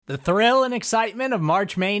The thrill and excitement of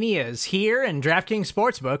March Mania is here, and DraftKings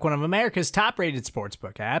Sportsbook, one of America's top-rated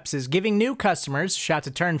sportsbook apps, is giving new customers a shot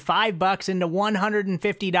to turn $5 into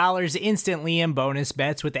 $150 instantly in bonus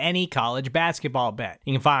bets with any college basketball bet.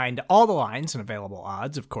 You can find all the lines and available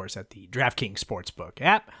odds, of course, at the DraftKings Sportsbook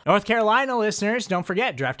app. North Carolina listeners, don't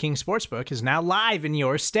forget, DraftKings Sportsbook is now live in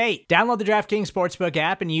your state. Download the DraftKings Sportsbook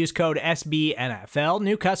app and use code SBNFL.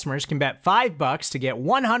 New customers can bet $5 to get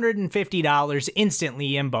 $150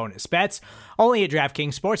 instantly in bonus bets, only at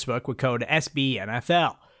DraftKings Sportsbook with code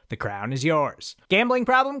SBNFL. The crown is yours. Gambling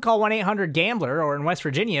problem? Call 1-800-GAMBLER, or in West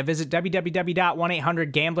Virginia, visit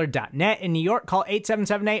www.1800gambler.net. In New York, call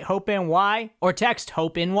 877-8-HOPE-NY or text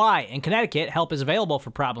HOPE-NY. In Connecticut, help is available for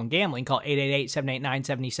problem gambling. Call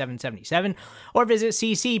 888-789-7777 or visit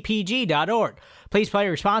ccpg.org. Please play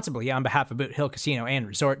responsibly on behalf of Boot Hill Casino and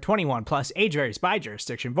Resort. 21 plus, age varies by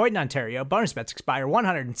jurisdiction. Void in Ontario. Bonus bets expire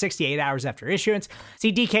 168 hours after issuance.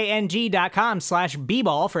 See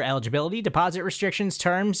dkng.com/bball for eligibility, deposit restrictions,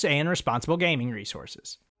 terms, and responsible gaming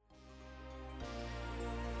resources.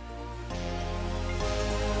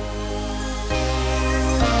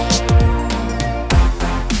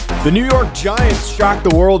 The New York Giants shocked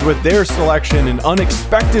the world with their selection, an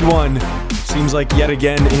unexpected one. Seems like yet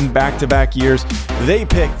again in back-to-back years, they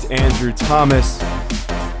picked Andrew Thomas,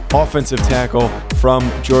 offensive tackle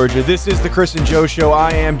from Georgia. This is the Chris and Joe Show.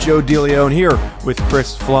 I am Joe DeLeon here with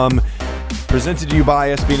Chris Pflum. Presented to you by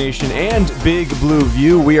SB Nation and Big Blue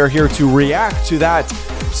View. We are here to react to that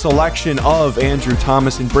selection of Andrew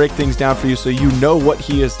Thomas and break things down for you so you know what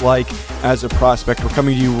he is like as a prospect. We're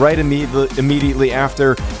coming to you right immediately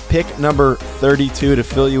after pick number 32 to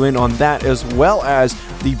fill you in on that, as well as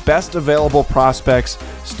the best available prospects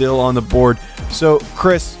still on the board. So,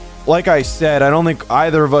 Chris, like I said, I don't think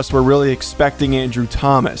either of us were really expecting Andrew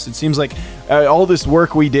Thomas. It seems like all this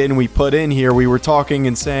work we did and we put in here, we were talking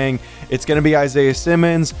and saying it's going to be Isaiah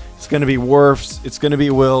Simmons, it's going to be Wirfs, it's going to be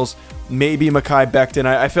Wills, maybe Mekhi Becton.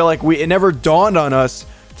 I feel like it never dawned on us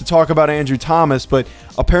to talk about Andrew Thomas, but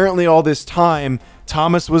apparently all this time,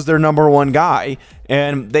 Thomas was their number one guy,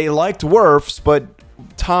 and they liked Wirfs, but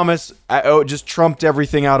Thomas just trumped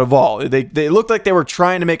everything out of all. They looked like they were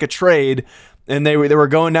trying to make a trade, and they were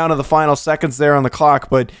going down to the final seconds there on the clock,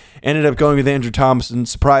 but ended up going with Andrew Thomas and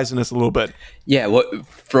surprising us a little bit. Yeah,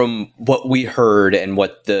 from what we heard and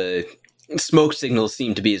what the smoke signals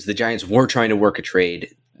seemed to be is the Giants were trying to work a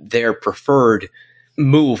trade. Their preferred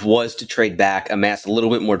move was to trade back, amass a little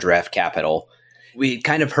bit more draft capital. We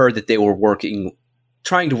kind of heard that they were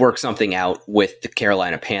trying to work something out with the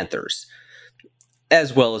Carolina Panthers,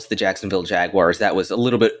 as well as the Jacksonville Jaguars. That was a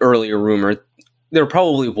little bit earlier rumor. There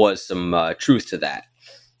probably was some truth to that.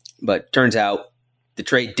 But turns out the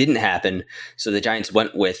trade didn't happen, so the Giants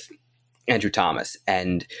went with Andrew Thomas.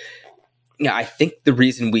 And I think the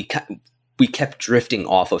reason we kept drifting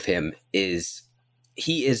off of him is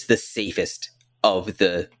he is the safest of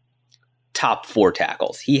the top four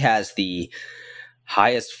tackles. He has the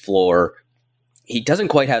highest floor. He doesn't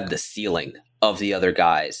quite have the ceiling of the other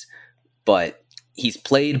guys, but he's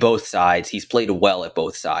played both sides. He's played well at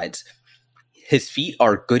both sides. His feet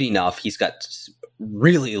are good enough. He's got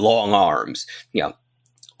really long arms,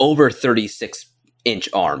 over 36-inch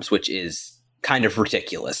arms, which is kind of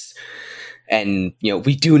ridiculous. And,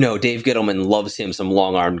 we do know Dave Gettleman loves him some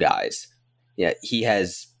long-armed guys. Yeah, he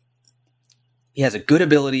has a good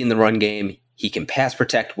ability in the run game. He can pass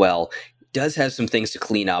protect well. Does have some things to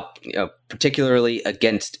clean up, particularly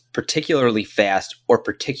against particularly fast or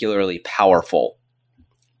particularly powerful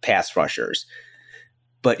pass rushers.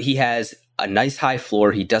 But he has a nice high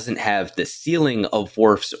floor. He doesn't have the ceiling of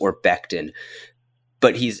Wirfs or Becton,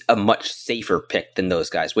 but he's a much safer pick than those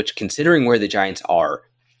guys, which, considering where the Giants are,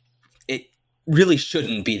 it really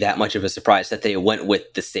shouldn't be that much of a surprise that they went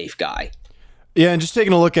with the safe guy. Yeah, and just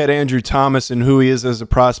taking a look at Andrew Thomas and who he is as a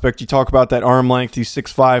prospect, you talk about that arm length. He's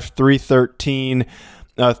 6'5", 313,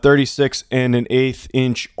 36 and an eighth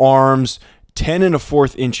inch arms, 10 and a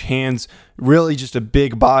fourth inch hands. Really just a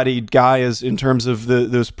big-bodied guy as in terms of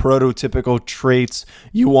those prototypical traits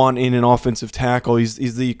you want in an offensive tackle. He's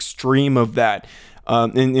the extreme of that.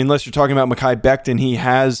 Unless you're talking about Mekhi Becton, he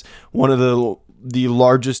has one of the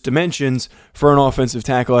largest dimensions for an offensive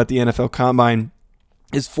tackle at the NFL Combine.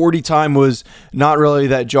 His 40 time was not really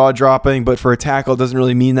that jaw-dropping, but for a tackle, it doesn't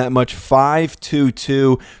really mean that much.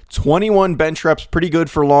 5.22, 21 bench reps, pretty good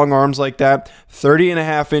for long arms like that.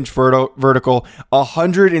 30.5-inch vertical,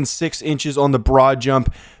 106 inches on the broad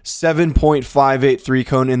jump, 7.58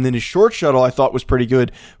 three-cone, and then his short shuttle I thought was pretty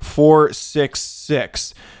good,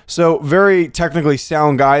 4.66. So very technically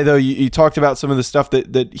sound guy, though. You talked about some of the stuff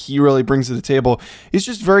that he really brings to the table. He's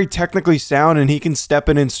just very technically sound, and he can step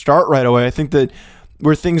in and start right away. I think that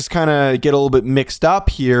where things kind of get a little bit mixed up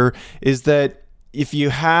here is that if you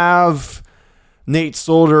have Nate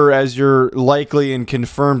Solder as your likely and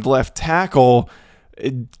confirmed left tackle,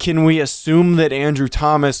 can we assume that Andrew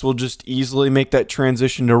Thomas will just easily make that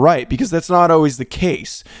transition to right? Because that's not always the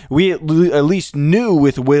case. We at least knew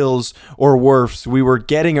with Wills or Wirfs we were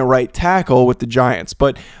getting a right tackle with the Giants.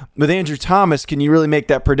 But with Andrew Thomas, can you really make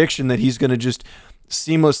that prediction that he's going to just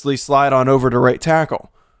seamlessly slide on over to right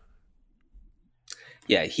tackle?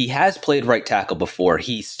 Yeah, he has played right tackle before.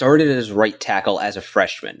 He started as right tackle as a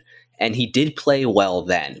freshman, and he did play well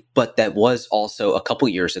then, but that was also a couple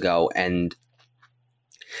years ago. And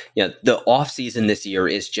the offseason this year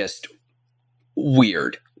is just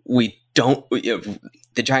weird. The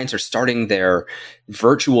Giants are starting their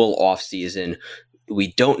virtual offseason.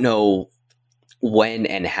 We don't know when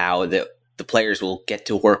and how the players will get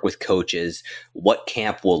to work with coaches, what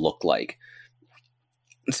camp will look like.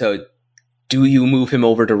 So do you move him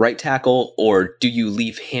over to right tackle, or do you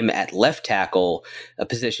leave him at left tackle, a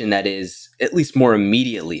position that is at least more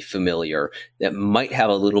immediately familiar, that might have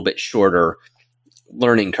a little bit shorter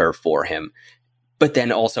learning curve for him, but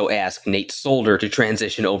then also ask Nate Solder to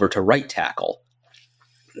transition over to right tackle?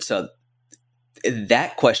 So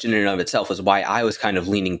that question in and of itself is why I was kind of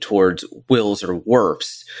leaning towards Wills or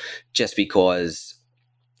Wirfs, just because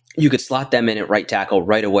you could slot them in at right tackle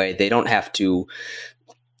right away. They don't have to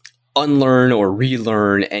unlearn or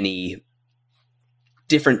relearn any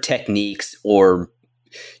different techniques, or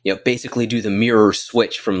basically do the mirror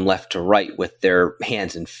switch from left to right with their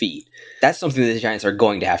hands and feet. That's something that the Giants are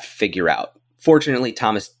going to have to figure out. Fortunately,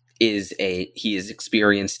 Thomas is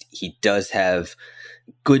experienced. He does have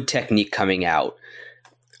good technique coming out,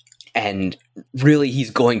 and really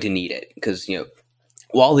he's going to need it, because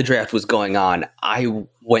while the draft was going on, I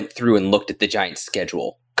went through and looked at the Giants'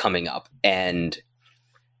 schedule coming up, and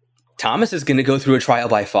Thomas is going to go through a trial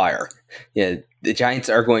by fire. The Giants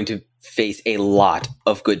are going to face a lot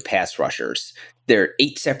of good pass rushers. There are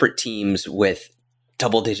 8 separate teams with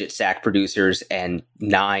double-digit sack producers and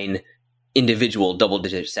 9 individual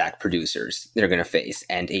double-digit sack producers they're going to face,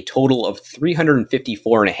 and a total of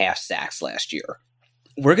 354.5 sacks last year.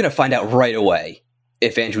 We're going to find out right away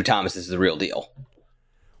if Andrew Thomas is the real deal.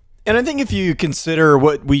 And I think if you consider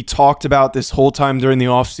what we talked about this whole time during the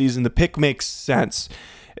offseason, the pick makes sense.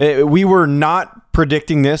 We were not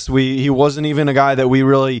predicting this. He wasn't even a guy that we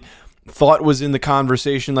really thought was in the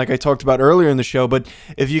conversation like I talked about earlier in the show. But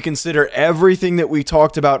if you consider everything that we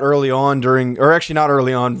talked about early on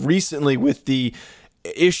recently with the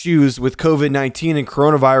issues with COVID-19 and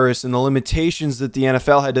coronavirus and the limitations that the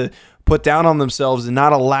NFL had to put down on themselves and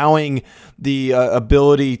not allowing the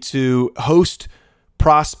ability to host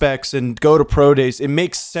prospects and go to pro days, it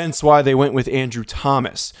makes sense why they went with Andrew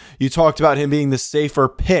Thomas. You talked about him being the safer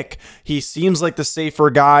pick. He seems like the safer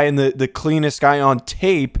guy and the cleanest guy on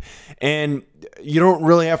tape, and you don't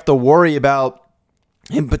really have to worry about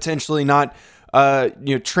him potentially not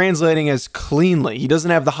translating as cleanly. He doesn't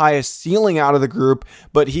have the highest ceiling out of the group,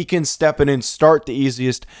 but he can step in and start the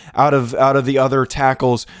easiest out of the other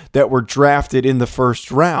tackles that were drafted in the first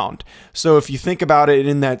round. So if you think about it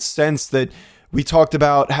in that sense, that we talked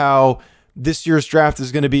about how this year's draft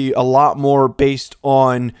is going to be a lot more based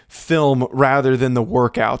on film rather than the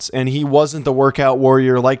workouts. And he wasn't the workout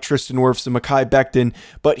warrior like Tristan Wirfs and Mekhi Becton,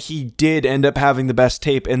 but he did end up having the best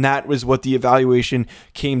tape, and that was what the evaluation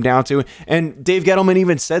came down to. And Dave Gettleman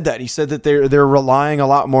even said that. He said that they're relying a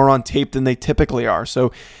lot more on tape than they typically are.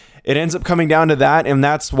 So it ends up coming down to that, and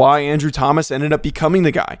that's why Andrew Thomas ended up becoming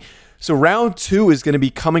the guy. So round 2 is going to be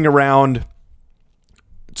coming around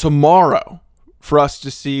tomorrow for us to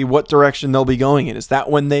see what direction they'll be going in. Is that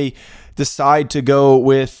when they decide to go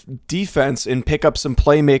with defense and pick up some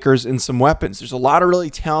playmakers and some weapons? There's a lot of really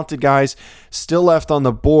talented guys still left on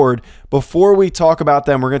the board. Before we talk about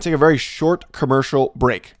them, we're going to take a very short commercial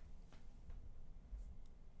break.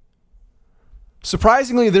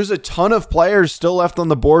 Surprisingly, there's a ton of players still left on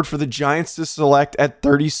the board for the Giants to select at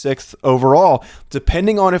 36th overall.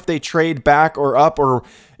 Depending on if they trade back or up or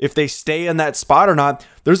if they stay in that spot or not,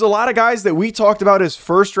 there's a lot of guys that we talked about as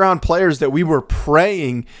first-round players that we were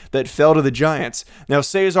praying that fell to the Giants. Now,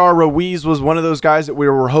 Cesar Ruiz was one of those guys that we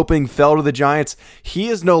were hoping fell to the Giants. He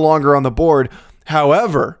is no longer on the board.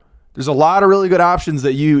 However, there's a lot of really good options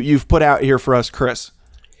that you've put out here for us, Chris.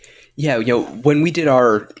 Yeah, when we did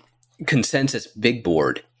our consensus big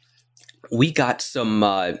board, we got some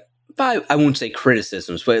I won't say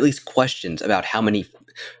criticisms, but at least questions about how many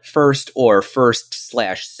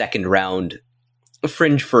first/second round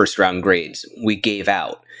fringe first round grades we gave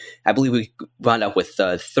out. I believe we wound up with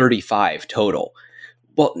 35 total.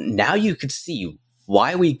 Well, now you could see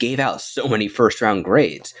why we gave out so many first round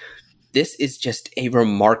grades. This is just a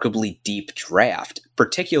remarkably deep draft,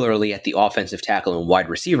 particularly at the offensive tackle and wide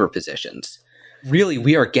receiver positions. Really,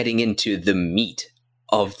 we are getting into the meat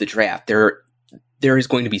of the draft. There is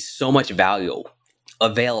going to be so much value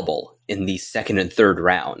available in the second and third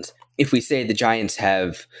rounds. If we say the Giants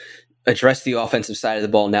have addressed the offensive side of the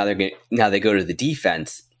ball, now they go to the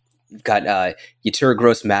defense. We've got Yetur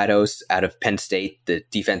Gross-Matos out of Penn State, the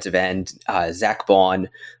defensive end, Zach Bond,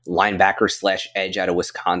 linebacker/edge out of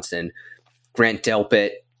Wisconsin, Grant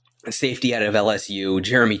Delpit, safety out of LSU,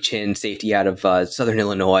 Jeremy Chin, safety out of Southern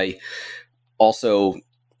Illinois. Also,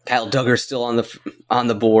 Kyle Duggar still on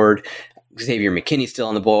the board. Xavier McKinney still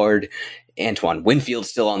on the board. Antoine Winfield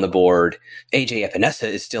still on the board. AJ Epinesa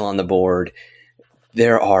is still on the board.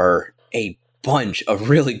 There are a bunch of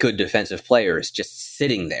really good defensive players just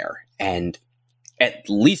sitting there, and at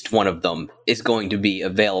least one of them is going to be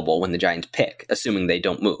available when the Giants pick, assuming they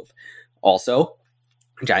don't move. Also,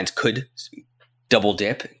 Giants could double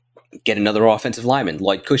dip, get another offensive lineman.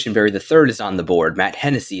 Lloyd Cushenberry III is on the board. Matt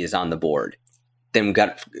Hennessy is on the board. Then we've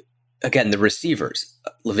got, again, the receivers.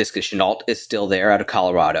 Laviska Shenault is still there out of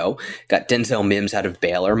Colorado. Got Denzel Mims out of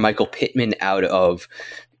Baylor. Michael Pittman out of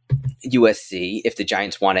USC. If the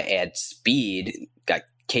Giants want to add speed, got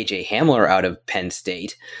KJ Hamler out of Penn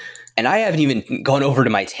State. And I haven't even gone over to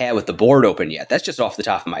my tab with the board open yet. That's just off the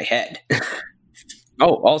top of my head.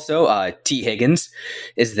 Oh, also, T. Higgins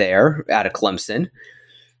is there out of Clemson.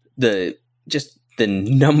 The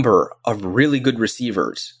number of really good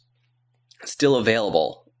receivers still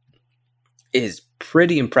available is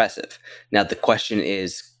pretty impressive. Now, the question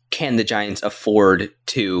is, can the Giants afford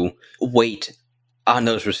to wait on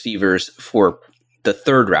those receivers for the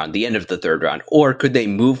third round, the end of the third round, or could they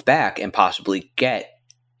move back and possibly get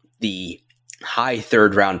the high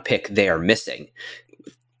third round pick they are missing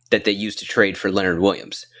that they used to trade for Leonard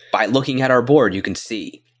Williams? By looking at our board, you can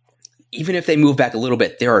see, even if they move back a little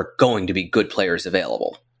bit, there are going to be good players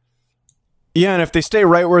available. Yeah, and if they stay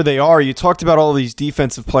right where they are, you talked about all these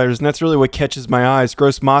defensive players, and that's really what catches my eyes.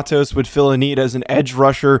 Gross-Matos would fill a need as an edge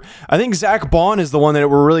rusher. I think Zach Bond is the one that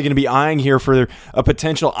we're really going to be eyeing here for a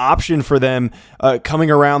potential option for them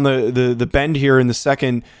coming around the bend here in the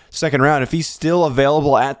second round. If he's still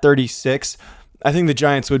available at 36, I think the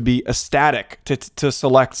Giants would be ecstatic to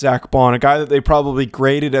select Zach Bond, a guy that they probably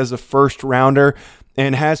graded as a first rounder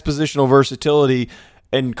and has positional versatility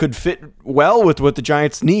and could fit well with what the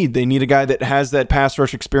Giants need. They need a guy that has that pass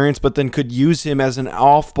rush experience, but then could use him as an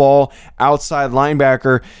off-ball outside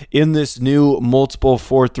linebacker in this new multiple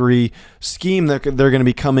 4-3 scheme that they're going to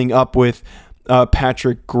be coming up with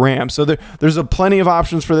Patrick Graham. So there's plenty of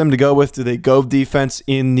options for them to go with. Do they go defense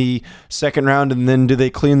in the second round, and then do they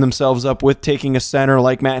clean themselves up with taking a center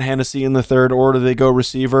like Matt Hennessy in the third, or do they go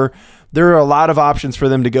receiver? There are a lot of options for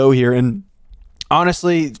them to go here, and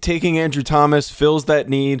honestly, taking Andrew Thomas fills that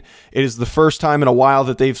need. It is the first time in a while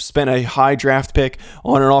that they've spent a high draft pick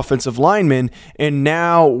on an offensive lineman, and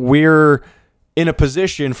now we're in a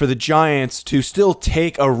position for the Giants to still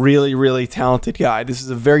take a really, really talented guy. This is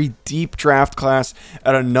a very deep draft class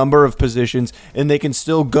at a number of positions, and they can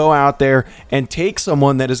still go out there and take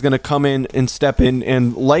someone that is going to come in and step in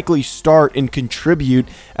and likely start and contribute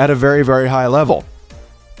at a very, very high level.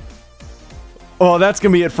 Well, that's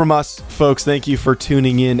going to be it from us, folks. Thank you for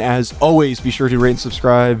tuning in. As always, be sure to rate and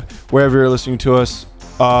subscribe wherever you're listening to us.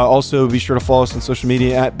 Also, be sure to follow us on social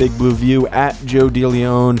media at Big Blue View, at Joe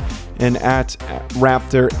DeLeon, and at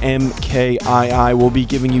Raptor MKII. We'll be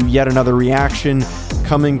giving you yet another reaction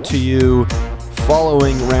coming to you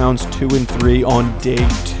following rounds 2 and 3 on day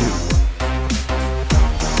 2.